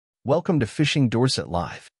Welcome to Fishing Dorset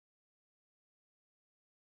Live.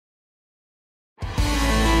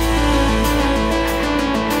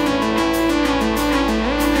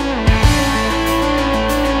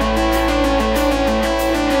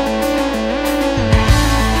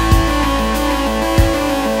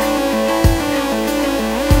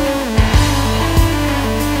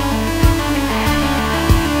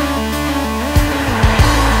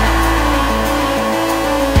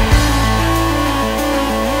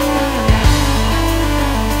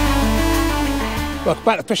 Welcome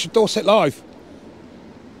back to Fishing Dorset Live.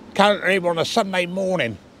 Currently we're on a Sunday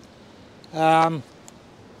morning. I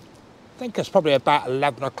think it's probably about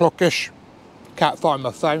 11 o'clock-ish. Can't find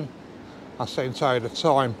my phone. I soon tell you the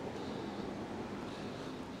time.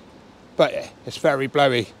 But it's very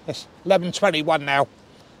blowy. It's 11:21 now.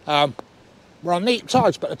 We're on neat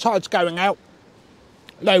tides, but the tide's going out.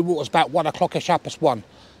 Low water's about 1 o'clock-ish, up as one.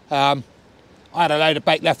 I had a load of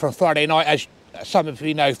bait left from Friday night. As some of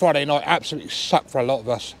you know, Friday night absolutely sucked for a lot of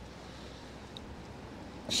us.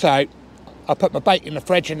 So I put my bait in the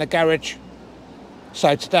fridge in the garage.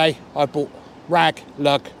 So today I bought rag,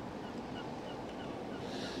 lug.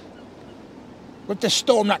 With the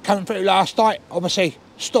storm that came through last night, obviously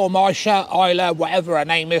Storm Isha, Isla, whatever her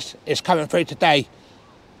name is coming through today.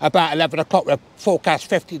 About 11 o'clock, we forecast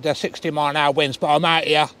 50 to 60 mile an hour winds, but I'm out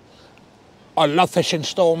here. I love fishing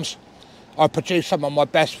storms. I produce some of my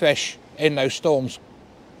best fish in those storms.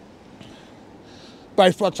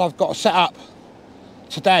 Both rods I've got set up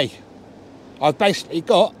today. I've basically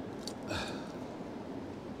got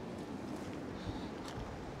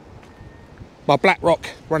my Black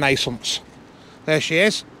Rock Renaissance. There she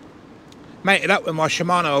is. Mated up with my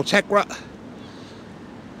Shimano Ultegra.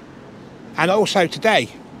 And also today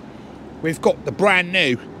we've got the brand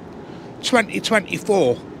new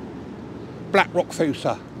 2024 Black Rock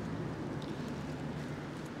Foosa.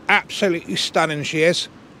 Absolutely stunning she is.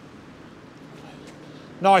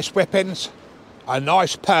 Nice whippings, a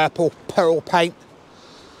nice purple pearl paint.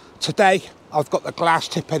 Today I've got the glass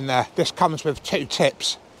tip in there. This comes with 2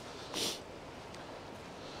 tips.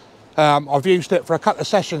 I've used it for a couple of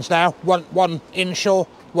sessions now. One inshore,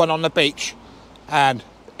 one on the beach, and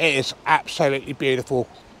it is absolutely beautiful.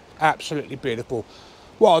 Absolutely beautiful.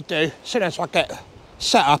 What I'll do, as soon as I get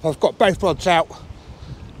set up, I've got both rods out.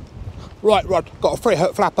 Right rod, got a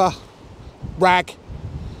 3-hook flapper, rag,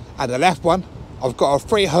 and the left one, I've got a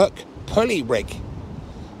 3-hook pulley rig.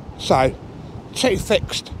 So, 2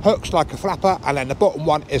 fixed hooks like a flapper, and then the bottom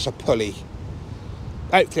one is a pulley.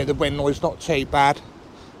 Hopefully the wind noise not too bad.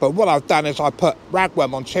 But what I've done is I put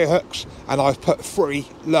ragworm on 2 hooks, and I've put 3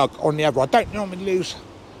 lug on the other. I don't normally use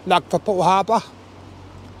lug for Port Harbour,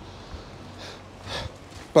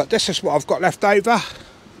 but this is what I've got left over.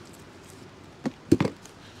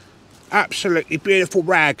 Absolutely beautiful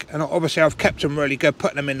rag, and obviously I've kept them really good,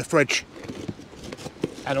 putting them in the fridge.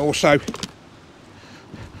 And also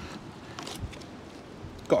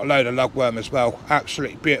got a load of lugworm as well.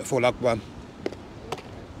 Absolutely beautiful lugworm.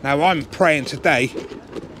 Now I'm praying today,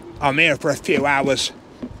 I'm here for a few hours,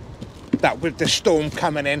 that with the storm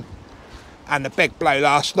coming in and the big blow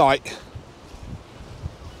last night,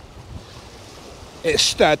 it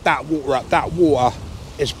stirred that water up. That water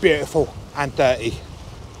is beautiful and dirty.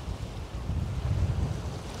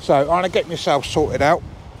 So I'm going to get myself sorted out.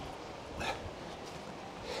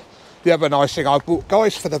 The other nice thing I bought,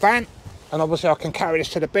 guys, for the van, and obviously I can carry this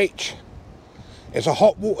to the beach, is a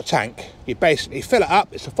hot water tank. You basically fill it up.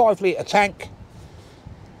 It's a 5-litre tank,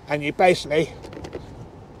 and you basically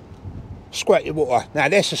squirt your water. Now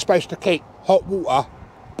this is supposed to keep hot water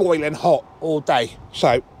boiling hot all day.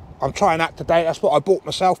 So I'm trying that today. That's what I bought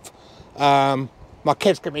myself. My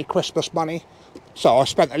kids give me Christmas money, so I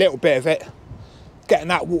spent a little bit of it getting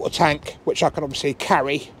that water tank, which I can obviously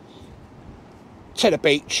carry to the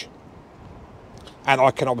beach, and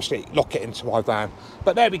I can obviously lock it into my van.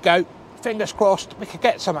 But there we go, fingers crossed we could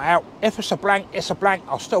get something out. If it's a blank, it's a blank.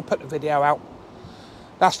 I'll still put the video out.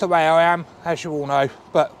 That's the way I am, as you all know.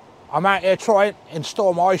 But I'm out here trying in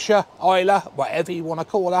Storm Isha, Isla, whatever you want to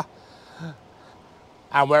call her,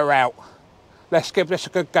 and we're out. Let's give this a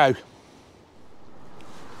good go.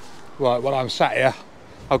 Right, while I'm sat here,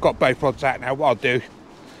 I've got both rods out now. What I'll do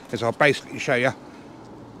is I'll basically show you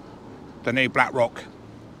the new Black Rock.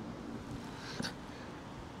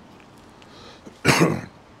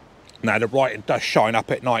 Now the writing does shine up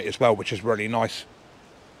at night as well, which is really nice.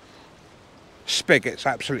 Spigot's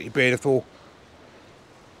absolutely beautiful.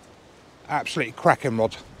 Absolutely cracking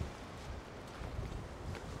rod.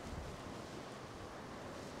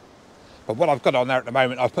 But what I've got on there at the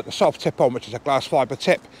moment, I've put the soft tip on, which is a glass fibre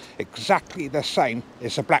tip, exactly the same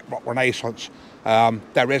as the Black Rock Renaissance.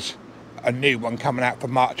 There is a new one coming out for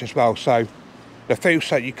March as well, so the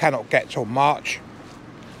foosa you cannot get till March.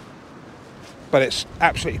 But it's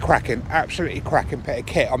absolutely cracking bit of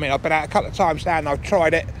kit. I mean, I've been out a couple of times now and I've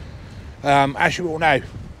tried it. As you all know,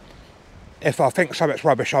 if I think something's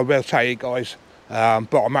rubbish, I will tell you guys.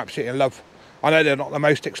 But I'm absolutely in love. I know they're not the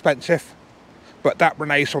most expensive, but that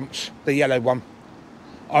Renaissance, the yellow one,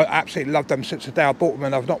 I absolutely love them since the day I bought them,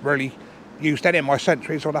 and I've not really used any of my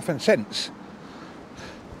centuries or nothing since.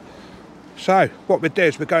 So what we do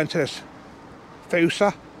is we go into this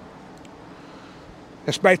foosa.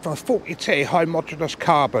 It's made from 40T high modulus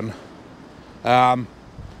carbon. The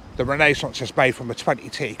Renaissance is made from a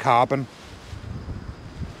 20T carbon.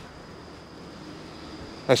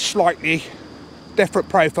 A slightly different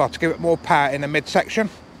profile to give it more power in the midsection,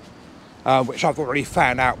 which I've already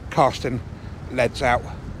found out casting leads out.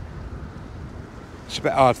 It's a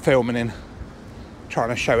bit hard filming in, trying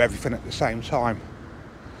to show everything at the same time.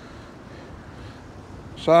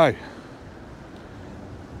 So,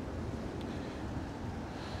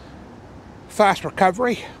 fast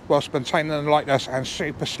recovery whilst maintaining the lightness, and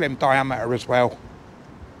super slim diameter as well.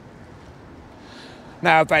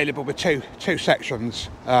 Now available with two sections.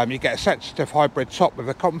 You get a sensitive hybrid top with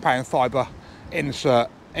a compound fibre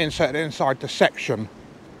inserted inside the section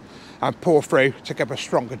and pour through to give a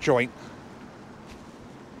stronger joint.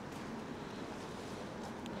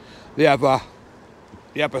 The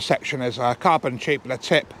other section is a carbon tubular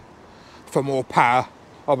tip for more power,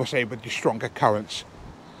 obviously with the stronger currents.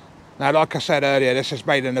 Now, like I said earlier, this is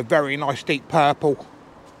made in a very nice deep purple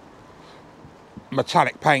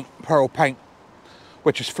metallic paint, pearl paint,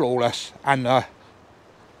 which is flawless, and the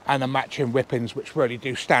matching whippings, which really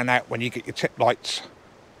do stand out when you get your tip lights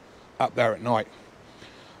up there at night.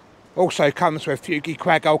 Also comes with Fugi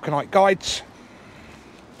Quag Alkanite guides,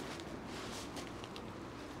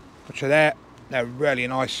 which are there. They're really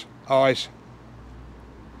nice eyes,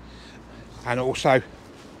 and also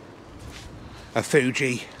a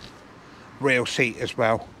Fuji real seat as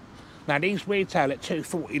well. Now these retail at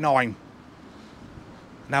 $2.49.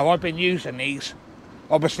 Now I've been using these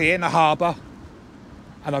obviously in the harbour,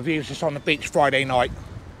 and I've used this on the beach Friday night,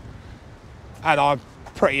 and I'm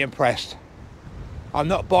pretty impressed. I'm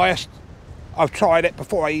not biased. I've tried it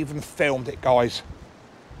before I even filmed it, guys.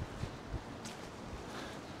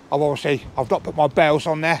 I've not put my bells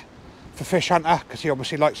on there for Fish Hunter, because he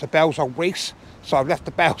obviously likes the bells on Reese, so I've left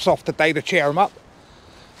the bells off today to cheer him up.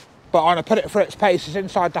 But I'm going to put it through its paces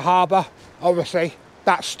inside the harbour. Obviously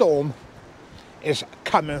that storm is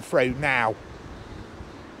coming through now.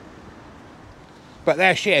 But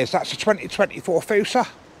there she is. That's a 2024 foosa.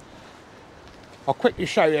 I'll quickly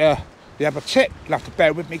show you the other tip. You'll have to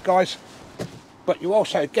bear with me, guys. But you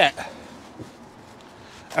also get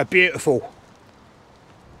a beautiful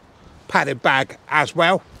padded bag as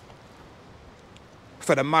well.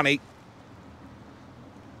 For the money,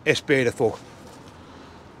 it's beautiful.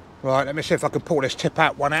 Right, let me see if I can pull this tip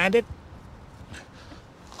out one-handed.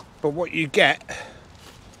 But what you get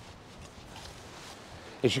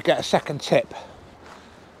is you get a second tip.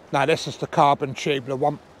 Now this is the carbon tubular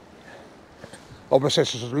one. Obviously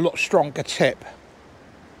this is a lot stronger tip,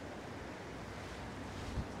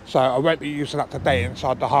 so I won't be using that today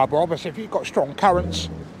inside the harbour. Obviously if you've got strong currents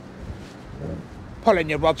pulling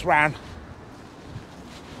your rods round,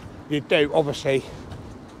 you do obviously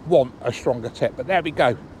want a stronger tip. But there we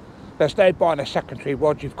go. There's no buying a secondary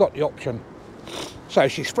rod, you've got the option. So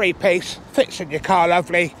she's 3-piece, fits in your car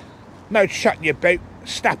lovely, no shutting your boot,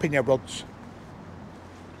 snapping your rods.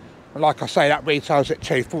 And like I say, that retails at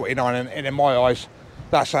 $2.49, and in my eyes,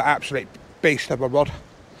 that's an absolute beast of a rod.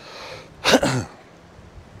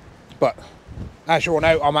 But as you all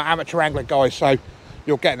know, I'm an amateur angler, guys, so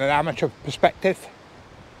you're getting an amateur perspective.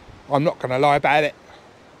 I'm not going to lie about it.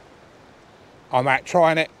 I'm out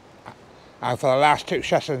trying it, and for the last 2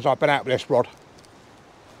 sessions I've been out with this rod,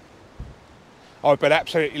 I've been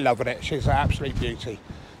absolutely loving it. She's an absolute beauty.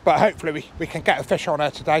 But hopefully we can get a fish on her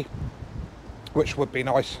today, which would be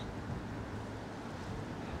nice.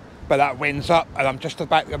 But that wind's up, and I'm just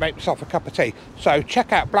about to make myself a cup of tea. So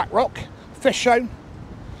check out Black Rock Fish Zone.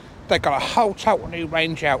 They've got a whole total new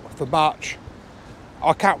range out for March.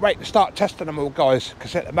 I can't wait to start testing them all, guys,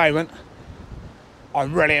 because at the moment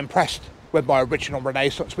I'm really impressed with my original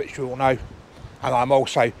Renaissance, which you all know, and I'm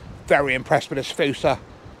also very impressed with this foosa,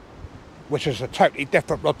 which is a totally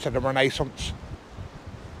different rod to the Renaissance.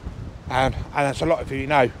 And as a lot of you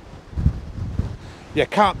know, you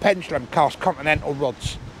can't pendulum cast continental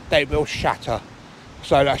rods. They will shatter.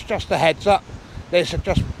 So that's just a heads up. These are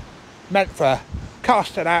just meant for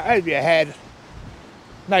casting out over your head,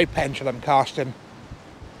 no pendulum casting.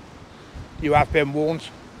 You have been warned.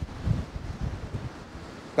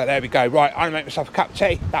 But there we go. Right, I'm going to make myself a cup of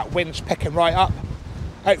tea. That wind's picking right up.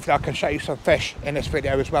 Hopefully I can show you some fish in this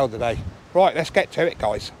video as well today. Right, let's get to it,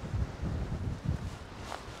 guys.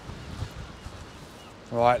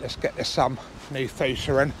 Right, let's get this new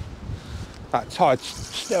foosa in. That tide's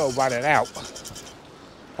still running out.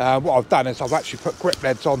 What I've done is I've actually put grip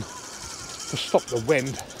leads on to stop the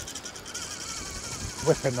wind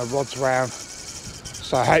whipping the rods around.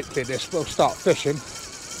 So hopefully this will start fishing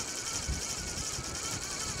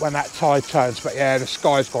when that tide turns. But yeah, the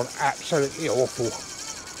sky's gone absolutely awful.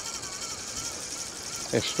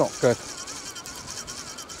 It's not good.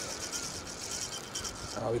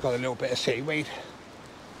 Oh, we've got a little bit of seaweed.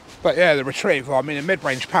 But yeah, the retriever, I mean, the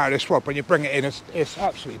mid-range power of this rod, when you bring it in, it's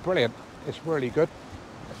absolutely brilliant. It's really good.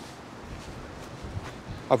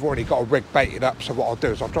 I've already got a rig baited up, so what I'll do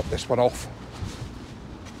is I'll drop this one off,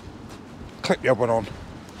 clip the other one on.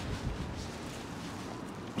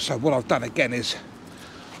 So what I've done again is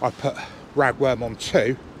I put ragworm on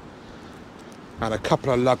 2 and a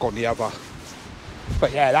couple of lug on the other.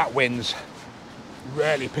 But yeah, that wind's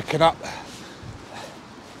really picking up.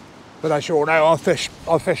 But as you all know, I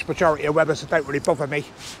fish majority of weathers that don't really bother me.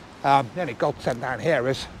 The only godsend down here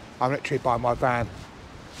is I'm literally by my van.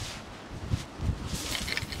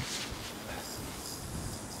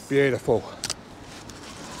 Beautiful.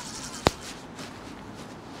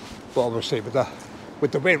 But obviously with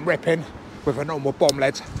the wind ripping with a normal bomb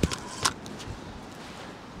lead,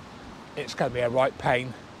 it's going to be a right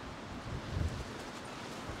pain.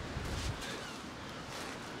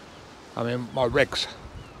 I mean, my rigs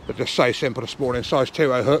are just so simple this morning. Size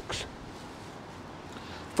 2.0 hooks,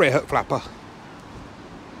 3 hook flapper,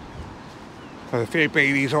 with a few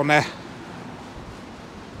BBs on there.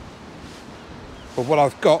 But what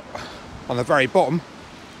I've got on the very bottom,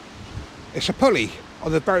 it's a pulley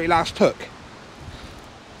on the very last hook.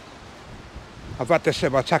 I've had this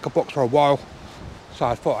in my tackle box for a while, so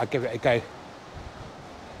I thought I'd give it a go.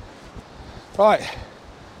 Right,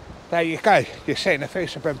 there you go. You're seeing the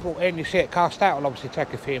fish have been brought in, you see it cast out. I'll obviously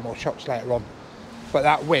take a few more shots later on. But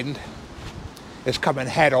that wind is coming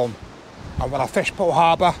head on. And when I fish Poole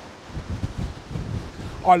Harbour,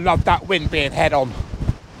 I love that wind being head on.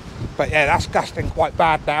 But yeah, that's gusting quite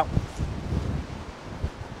bad now.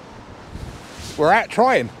 We're out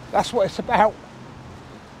trying, that's what it's about.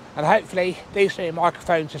 And hopefully these new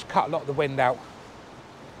microphones just cut a lot of the wind out.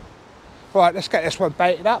 Right, let's get this one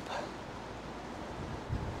baited up.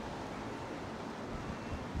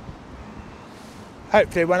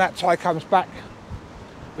 Hopefully when that tide comes back,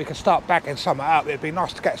 we can start backing some up. It'd be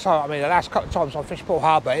nice to get some. I mean, the last couple of times I fished Poole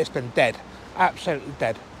Harbour, it's been dead, absolutely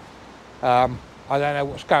dead. I don't know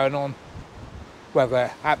what's going on,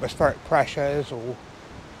 whether atmospheric pressures or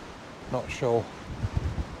not sure.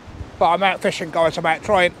 But I'm out fishing, guys, I'm out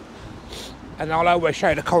trying. And I'll always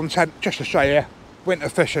show the content just to show you winter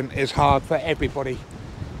fishing is hard for everybody.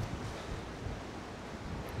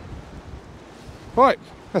 Right,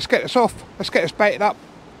 let's get this off. Let's get this baited up.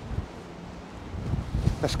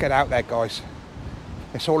 Let's get out there, guys.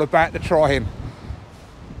 It's all about the trying.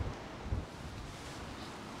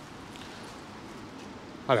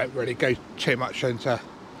 I don't really go too much into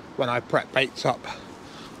when I prep baits up.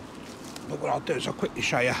 But what I'll do is I'll quickly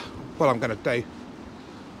show you what I'm going to do.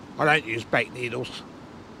 I don't use bait needles.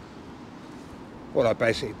 What I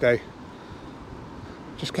basically do,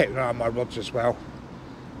 just keep an eye on my rods as well.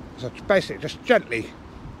 So basically just gently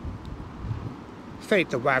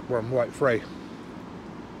feed the ragworm right through.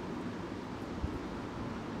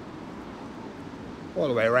 All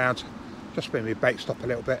the way around. Just bring my bait stop a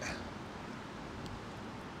little bit.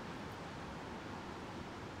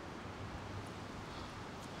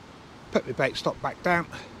 Put my bait stop back down.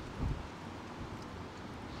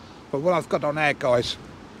 But what I've got on there, guys,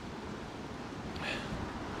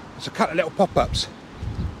 is a couple of little pop-ups.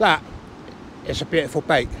 That is a beautiful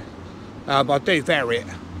bait. I do vary it.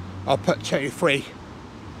 I'll put 2, 3,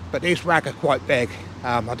 but these rag are quite big.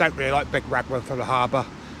 I don't really like big ragworm from the harbour.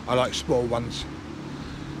 I like small ones.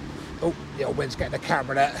 Oh, the old wind's getting the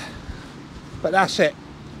camera there. But that's it.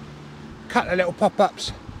 Couple of little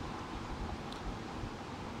pop-ups.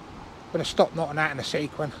 With a stop knot and that in a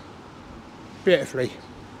sequin. Beautifully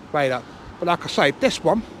laid up. But like I say, this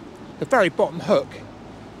one, the very bottom hook,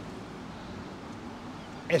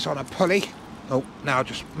 is on a pulley. Oh, now I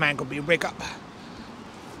just mangled my rig up.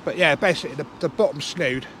 But yeah, basically the bottom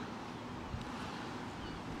snood,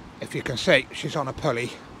 if you can see, she's on a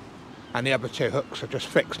pulley, and the other 2 hooks are just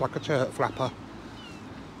fixed like a 2 hook flapper.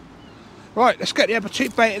 Right, let's get the other 2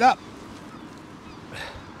 baited up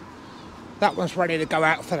That one's ready to go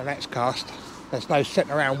out for the next cast. There's no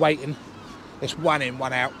sitting around waiting. It's one in,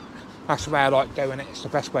 one out. That's the way I like doing it. It's the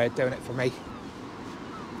best way of doing it for me.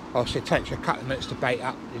 Obviously it takes you a couple of minutes to bait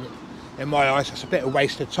up. In my eyes, it's a bit of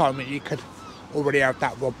wasted time when you could already have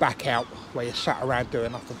that rod back out where you sat around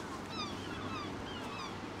doing nothing.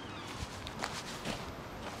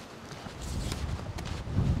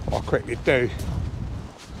 What I quickly do,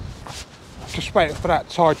 just waiting for that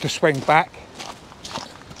tide to swing back.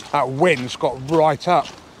 That wind's got right up.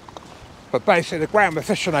 But basically the ground we're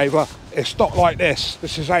fishing over, it's not like this.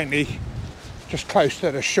 This is only just close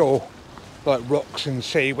to the shore, like rocks and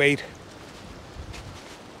seaweed.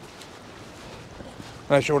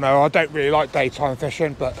 And as you all know, I don't really like daytime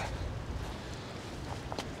fishing, but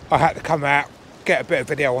I had to come out, get a bit of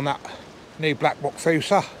video on that new black rock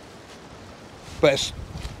foosa. But as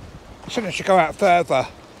soon as you go out further,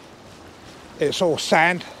 it's all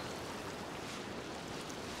sand.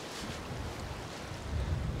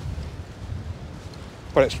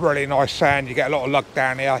 But it's really nice sand. You get a lot of lug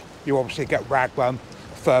down here. You obviously get ragworm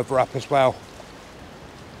further up as well.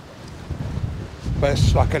 But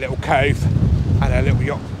it's like a little cove and a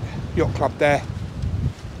little yacht club there.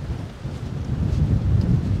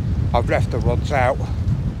 I've left the rods out.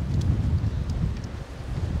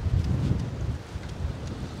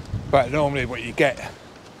 But normally what you get,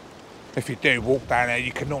 if you do walk down there,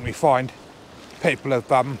 you can normally find people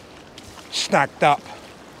have snagged up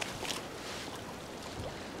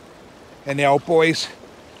in the old boys.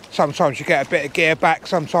 Sometimes you get a bit of gear back,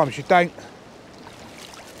 sometimes you don't.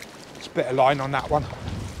 There's a bit of line on that one.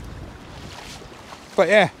 But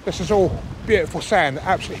yeah, this is all beautiful sand,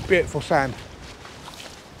 absolutely beautiful sand.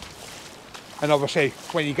 And obviously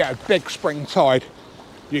when you get a big spring tide,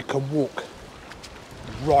 you can walk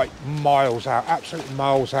right miles out, absolutely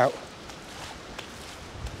miles out.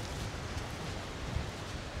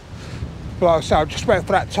 But like I said, I'm just waiting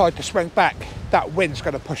for that tide to swing back. That wind's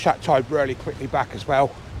going to push that tide really quickly back as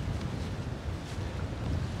well.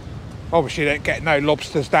 Obviously you don't get no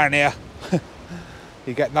lobsters down here.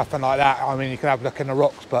 You get nothing like that. I mean, you can have a look in the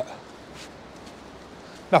rocks, but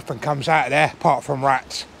nothing comes out of there apart from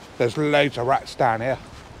rats. There's loads of rats down here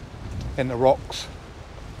in the rocks.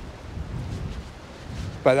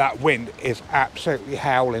 But that wind is absolutely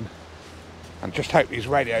howling. And just hope these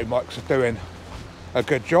radio mics are doing a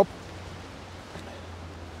good job.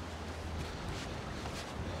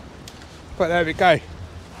 But there we go.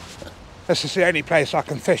 This is the only place I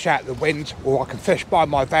can fish out the wind, or I can fish by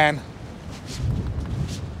my van.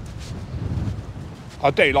 I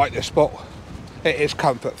do like this spot. It is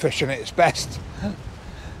comfort fishing at its best.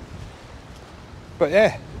 But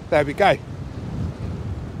yeah, there we go.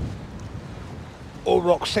 All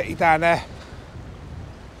Rock City down there.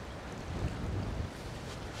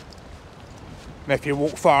 And if you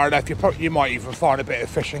walk far enough, you might even find a bit of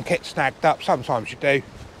fishing kit snagged up. Sometimes you do,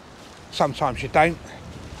 sometimes you don't.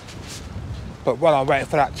 But while I'm waiting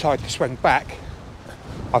for that tide to swing back,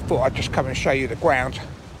 I thought I'd just come and show you the ground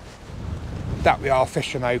that we are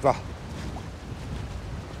fishing over.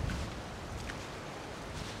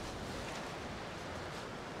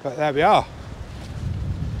 But there we are.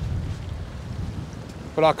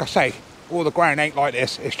 But like I say, all the ground ain't like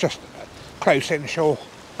this. It's just close inshore,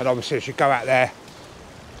 and obviously as you go out there,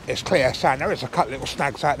 it's clear sand. There is a couple little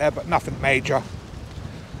snags out there, but nothing major.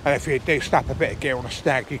 And if you do snap a bit of gear on a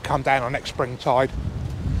snag, you come down on next spring tide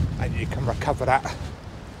and you can recover that.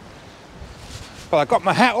 But I got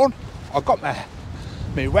my hat on, I've got my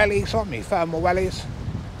wellies on, my thermal wellies.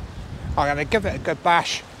 I'm going to give it a good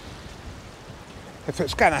bash. If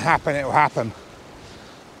it's going to happen, it'll happen.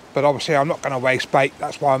 But obviously I'm not going to waste bait,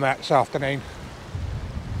 that's why I'm out this afternoon.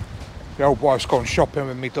 The old wife's gone shopping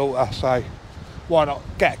with my daughter, so why not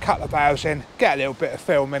get a couple of hours in, get a little bit of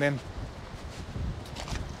filming in,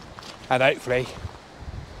 and hopefully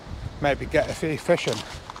maybe get a few fishing.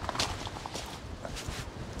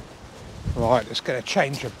 Right, it's going to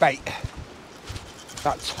change of bait.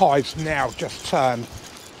 That tide's now just turned.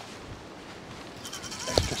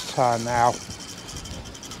 It's just turned now.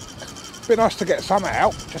 Be nice to get some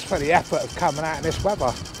out, just for the effort of coming out in this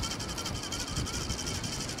weather.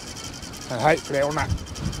 And hopefully on that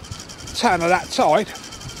turn of that tide,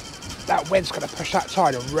 that wind's going to push that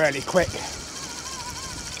tide in really quick.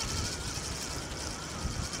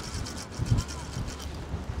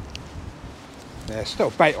 There's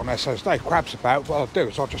still bait on there, so there's no crabs about. What I'll do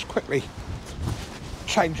is I'll just quickly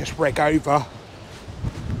change this rig over.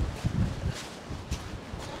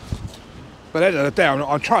 But at the end of the day,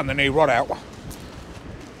 I'm trying the new rod out,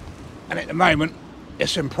 and at the moment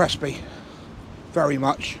it's impressed me very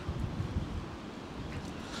much.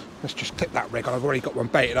 Let's just clip that rig on. I've already got one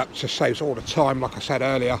baited up, just saves all the time, like I said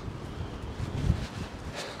earlier.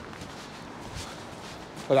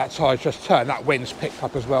 But that tide's just turned, that wind's picked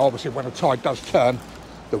up as well. Obviously when the tide does turn,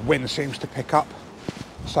 the wind seems to pick up.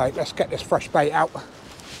 So let's get this fresh bait out.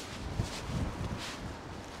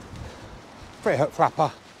 3-hook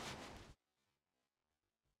flapper.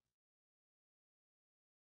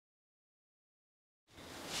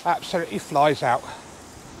 Absolutely flies out.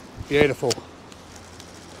 Beautiful.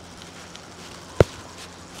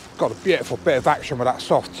 Got a beautiful bit of action with that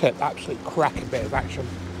soft tip, absolutely cracking bit of action.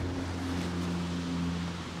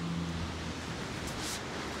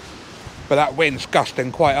 But that wind's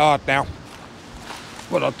gusting quite hard now.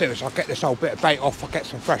 What I'll do is I'll get this old bit of bait off, I'll get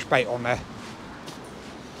some fresh bait on there.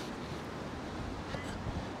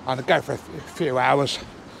 I'm gonna go for a few hours.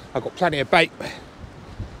 I've got plenty of bait.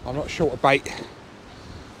 I'm not short of bait.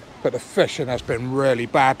 But the fishing has been really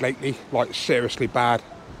bad lately, like seriously bad.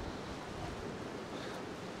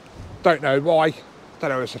 Don't know why. Don't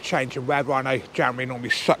know if it's a change in weather. I know January normally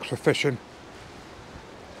sucks for fishing.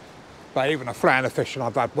 But even a flounder fishing,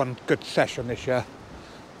 I've had one good session this year.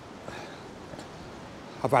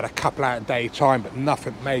 I've had a couple out in daytime, but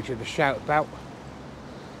nothing major to shout about.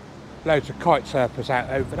 Loads of kite surfers out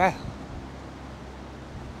over there.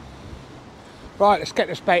 Right, let's get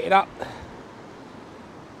this baited up.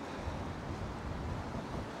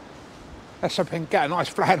 Let's see if we can get a nice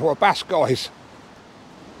flounder or a bass, guys.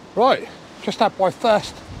 Right, just had my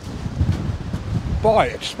first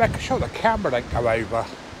bite. Just making sure the camera don't go over.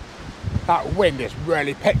 That wind is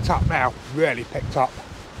really picked up now, really picked up.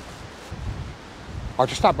 I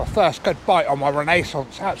just had my first good bite on my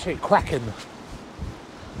Renaissance, absolutely cracking.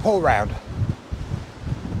 Pull round.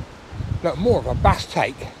 Look, more of a bass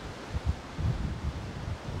take.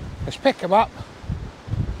 Let's pick him up.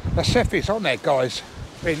 Let's see if he's on there, guys.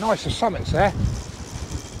 Be nice if something's there.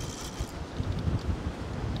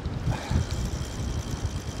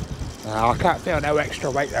 No, I can't feel no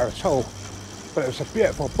extra weight there at all. But it was a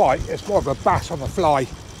beautiful bite. It's more of a bass on the fly.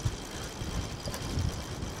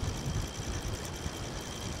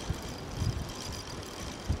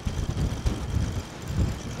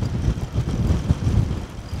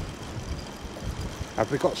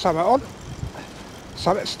 Have we got something on?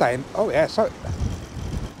 Something's staying. Oh yeah, something's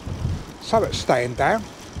staying down.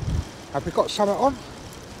 Have we got something on?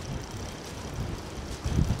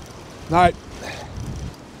 No.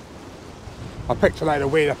 I picked a load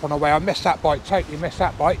of weed up on the way. I missed that bite, totally missed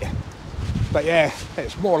that bite. But yeah,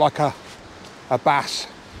 it's more like a bass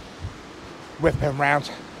whipping round.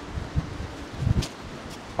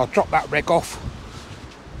 I'll drop that rig off.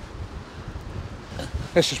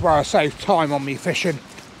 This is where I save time on me fishing.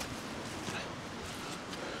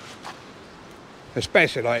 It's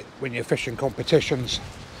basically like when you're fishing competitions,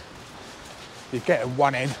 you're getting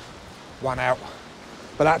one in, one out.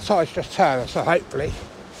 But that tide's just turned, so hopefully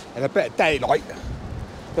in a bit of daylight,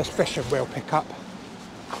 this fishing will pick up.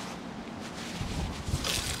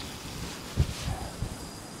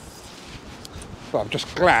 But I'm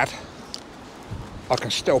just glad I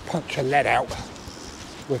can still punch a lead out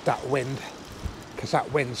with that wind, because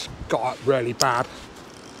that wind's got up really bad.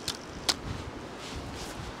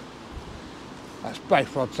 That's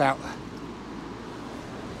both rods out.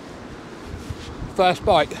 First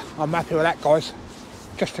bite, I'm happy with that, guys.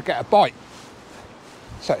 Just to get a bite.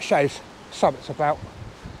 So it shows something's about.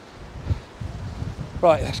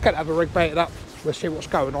 Right, let's get the other rig baited up. We'll see what's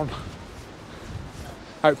going on.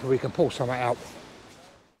 Hopefully we can pull something out.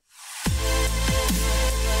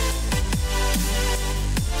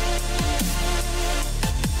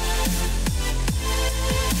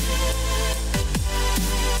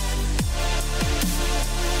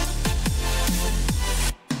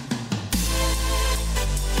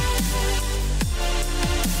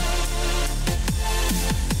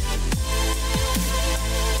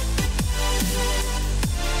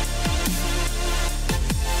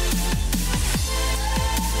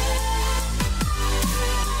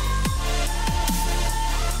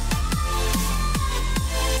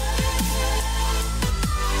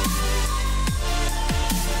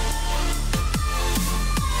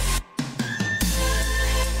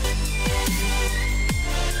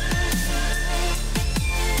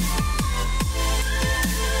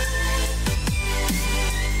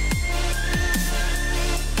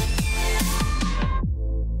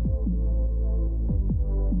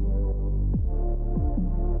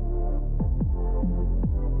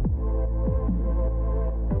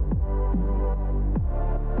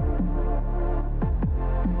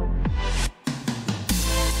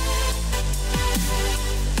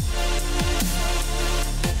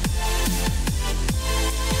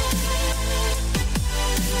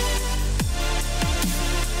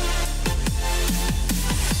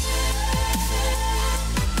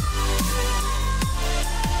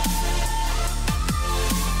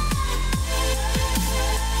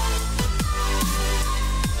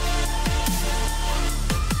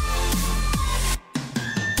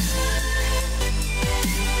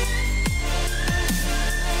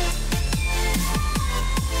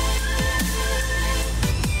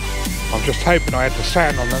 I'm just hoping I had the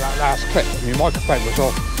sound on that last clip and my microphone was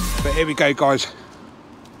off. But here we go, guys.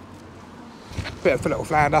 Bit of a little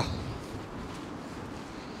flounder.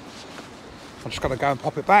 I'm just going to go and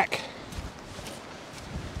pop it back.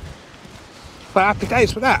 But happy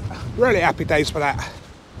days for that. Really happy days for that.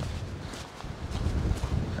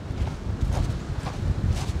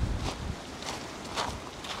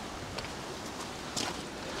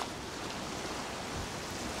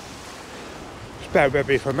 Just bear with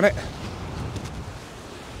me for a minute.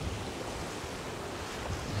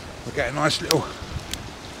 We'll get a nice little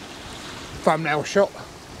thumbnail shot.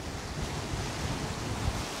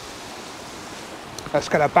 Let's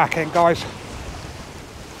get her back in, guys.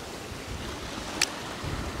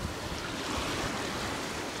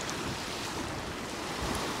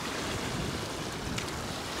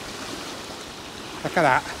 Look at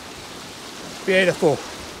that. Beautiful.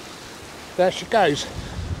 There she goes.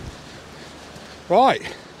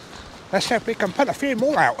 Right. Let's see if we can put a few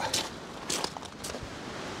more out.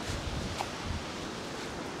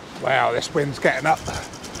 Wow, this wind's getting up.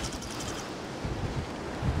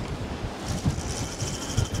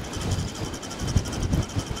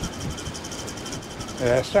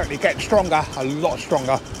 Yeah, it's certainly getting stronger, a lot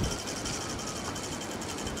stronger.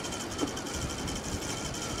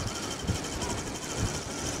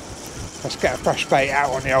 Let's get a fresh bait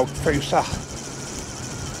out on the old foosa.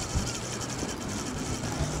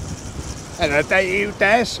 And a day to you,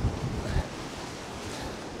 Des.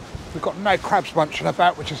 We've got no crabs munching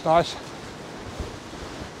about, which is nice.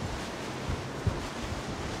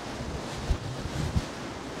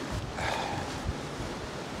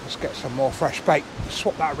 Let's get some more fresh bait.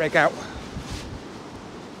 Swap that rig out.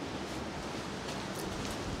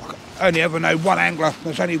 I only ever know one angler.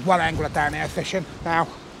 There's only one angler down here fishing now.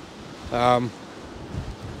 But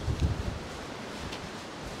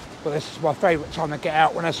this is my favourite time to get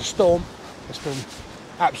out when there's a storm. It's been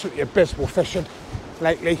absolutely abysmal fishing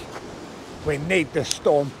lately. We need this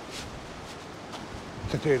storm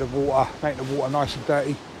to do the water, make the water nice and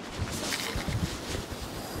dirty.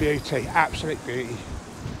 Beauty, absolute beauty.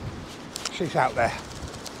 She's out there.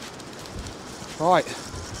 Right.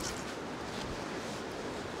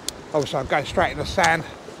 Obviously I'm going straight in the sand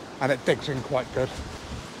and it digs in quite good.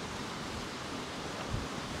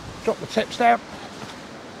 Drop the tips down.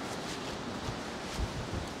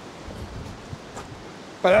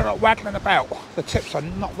 But they're not waggling about. The tips are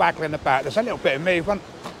not waggling about. There's a little bit of movement,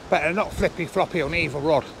 but they're not flippy floppy on either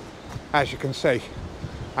rod, as you can see.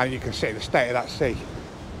 And you can see the state of that sea.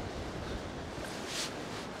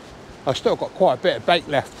 I've still got quite a bit of bait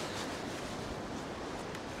left.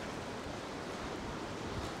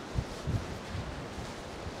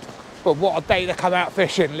 But what a day to come out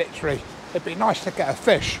fishing, literally. It'd be nice to get a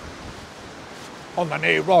fish on the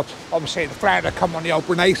new rod. Obviously the flounder come on the old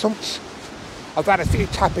Renaissance. I've had a few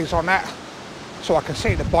tappings on that so I can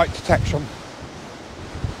see the bite detection.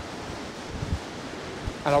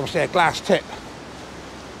 And obviously a glass tip,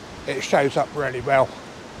 it shows up really well.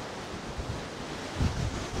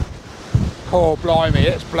 Oh blimey,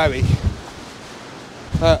 it's blowy.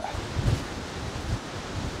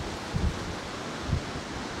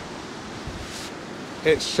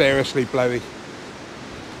 It's seriously blowy.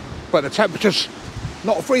 But the temperature's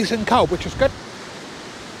not freezing cold, which is good.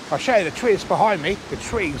 I'll show you the trees behind me. The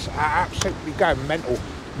trees are absolutely going mental.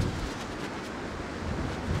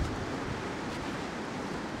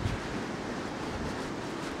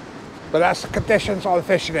 But that's the conditions I'm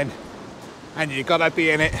fishing in. And you've got to be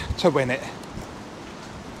in it to win it.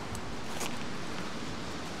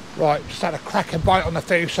 Right, just had a cracking bite on the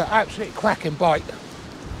foosa. Absolutely cracking bite.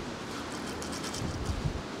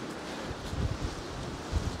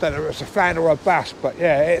 Don't know if it's a flounder or a bass, but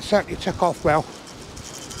yeah, it certainly took off well.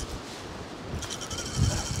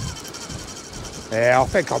 Yeah, I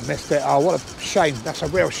think I missed it. Oh, what a shame. That's a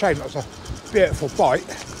real shame. That was a beautiful bite.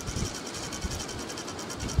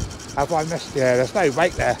 Have I missed? Yeah, there's no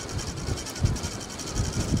weight there.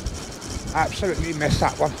 Absolutely missed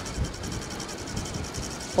that one.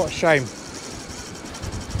 What a shame.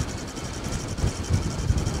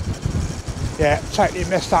 Yeah, totally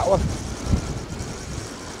missed that one.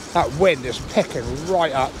 That wind is picking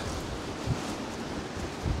right up.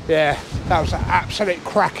 Yeah, that was an absolute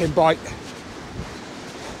cracking bite.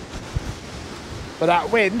 But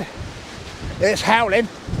that wind, it's howling.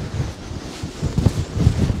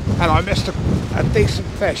 And I missed a decent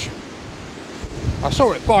fish. I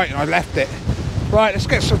saw it bite and I left it. Right, let's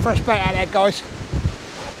get some fresh bait out there, guys.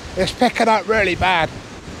 It's picking up really bad.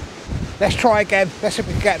 Let's try again. Let's see if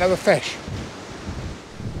we can get another fish.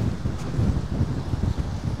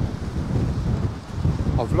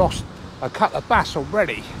 I've lost a couple of bass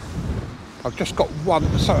already. I've just got one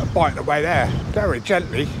sort of biting away there, very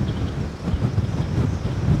gently.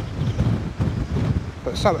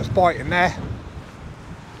 But something's biting there.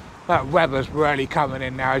 That weather's really coming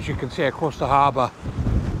in now, as you can see across the harbour.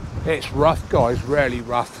 It's rough, guys, really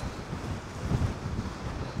rough.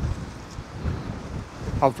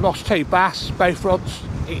 I've lost 2 bass, both rods.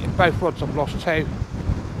 Eating both rods, I've lost 2.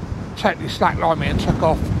 Totally slacklined me and took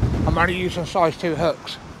off. I'm only using size 2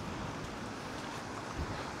 hooks.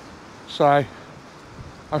 So,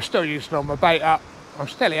 I'm still using all my bait up. I'm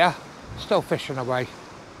still here, still fishing away.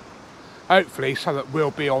 Hopefully something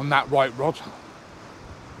will be on that right rod.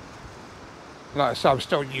 Like I said, I'm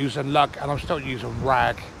still using lug and I'm still using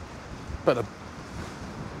rag. But it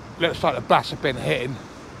looks like the bass have been hitting.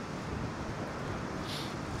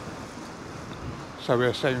 So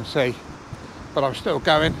we'll soon see. But I'm still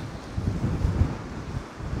going.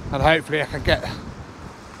 And hopefully I can get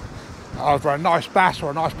either a nice bass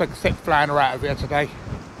or a nice big thick flounder out of here today.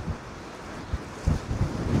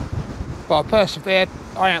 But I persevered,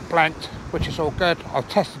 I ain't blanked, which is all good. I've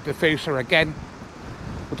tested the foosa again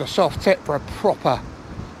with a soft tip for a proper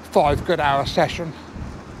 5 good hour session.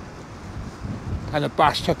 And the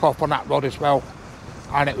bass took off on that rod as well.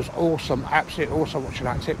 And it was awesome, absolutely awesome watching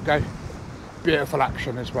that tip go. Beautiful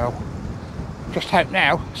action as well. Just hope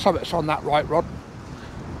now something's on that right rod.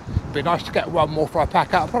 Be nice to get one more for a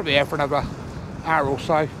pack out. I'll probably be here for another hour or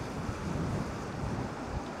so.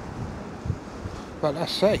 But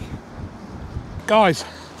let's see. Guys,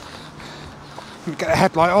 let me get the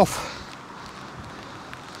headlight off.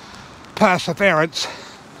 Perseverance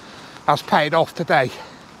has paid off today.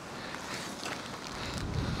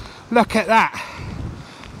 Look at that.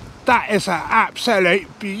 That is an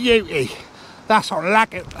absolute beauty. That's on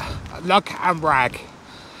lug and rag.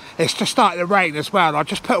 It's just starting to rain as well. I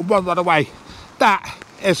just put one rod away. That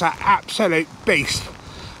is an absolute beast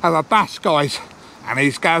of a bass, guys. And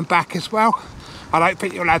he's going back as well. I don't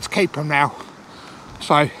think you're allowed to keep him now.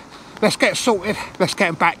 So let's get sorted. Let's get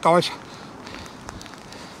him back, guys.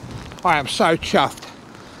 I am so chuffed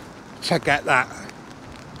to get that.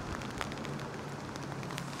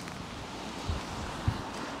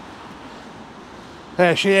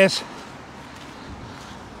 There she is.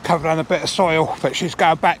 Covered in a bit of soil, but she's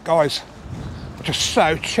going back, guys. Just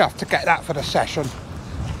so chuffed to get that for the session.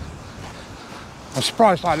 I'm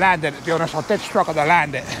surprised I landed it, to be honest. I did struggle to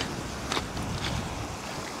land it.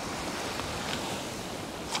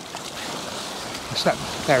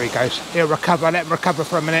 There he goes. He'll recover. Let him recover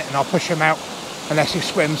for a minute and I'll push him out unless he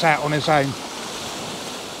swims out on his own.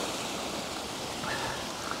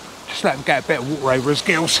 Just let him get a bit of water over his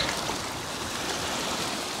gills.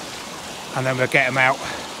 And then we'll get him out.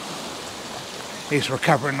 He's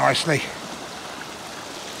recovering nicely.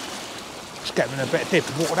 Let's get him in a bit of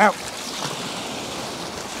deeper water out.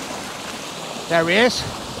 There he is.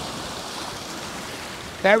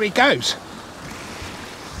 There he goes.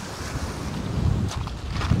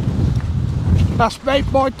 That's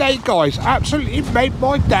made my day, guys. Absolutely made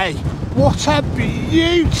my day. What a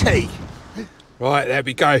beauty. Right, there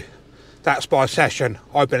we go. That's my session.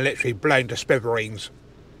 I've been literally blown to smithereens.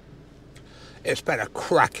 It's been a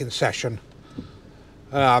cracking session.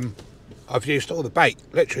 I've used all the bait,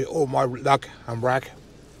 literally all my lug and rag.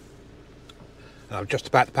 And I'm just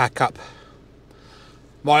about to pack up.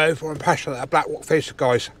 My overall impression of that black rock foosa,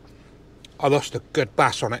 guys, I lost a good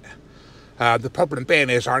bass on it. The problem being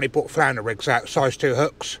is I only bought flounder rigs out, size 2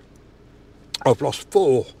 hooks. I've lost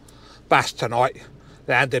 4 bass tonight.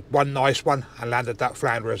 Landed one nice one and landed that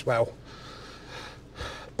flounder as well.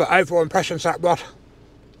 But overall impressions of that rod,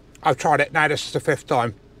 I've tried it now, this is the 5th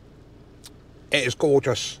time. It is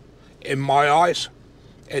gorgeous. In my eyes,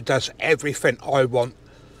 it does everything I want.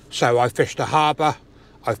 So I fished the harbour,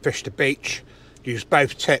 I fished the beach, used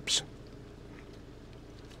both tips.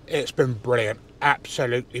 It's been brilliant,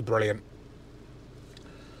 absolutely brilliant.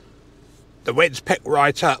 The winds picked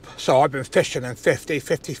right up, so I've been fishing in 50,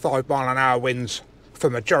 55 mile an hour winds for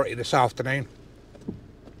majority this afternoon.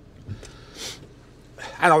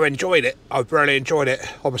 And I've enjoyed it, I've really enjoyed it.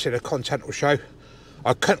 Obviously the content will show.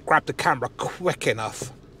 I couldn't grab the camera quick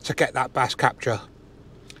enough to get that bass capture.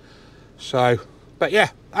 So, but yeah,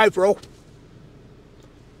 overall,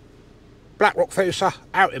 black rock foosa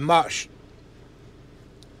out in March.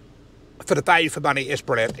 For the value for money, it's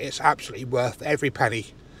brilliant. It's absolutely worth every penny.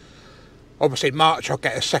 Obviously March I'll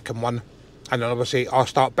get a second one, and then obviously I'll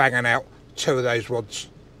start banging out 2 of those rods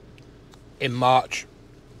in March.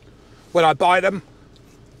 Will I buy them?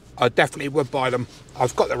 I definitely would buy them.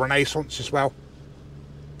 I've got the Renaissance as well.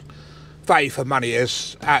 Value for money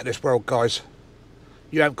is out of this world, guys.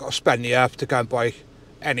 You haven't got to spend the earth to go and buy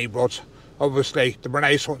any rods. Obviously the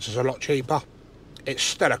Renaissance is a lot cheaper. It's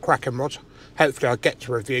still a cracking rod. Hopefully I'll get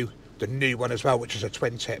to review the new one as well, which is a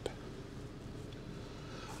twin tip.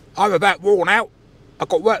 I'm about worn out. I've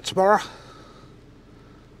got work tomorrow.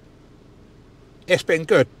 It's been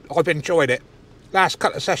good. I've enjoyed it. Last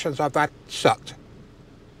couple of sessions I've had sucked.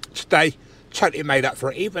 Today, totally made up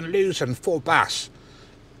for it. Even losing 4 bass,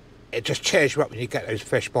 it just cheers you up when you get those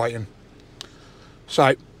fish biting.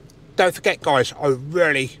 So, don't forget guys, I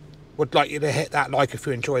really would like you to hit that like if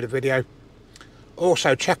you enjoyed the video.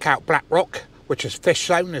 Also check out Black Rock, which is Fish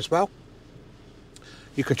Zone as well.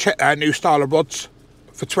 You can check their new style of rods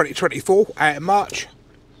for 2024 out in March.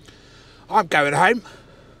 I'm going home.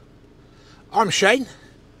 I'm Shane.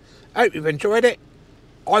 Hope you've enjoyed it.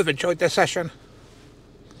 I've enjoyed this session.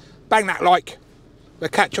 Bang that like. We'll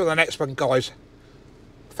catch you on the next one, guys.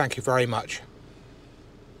 Thank you very much.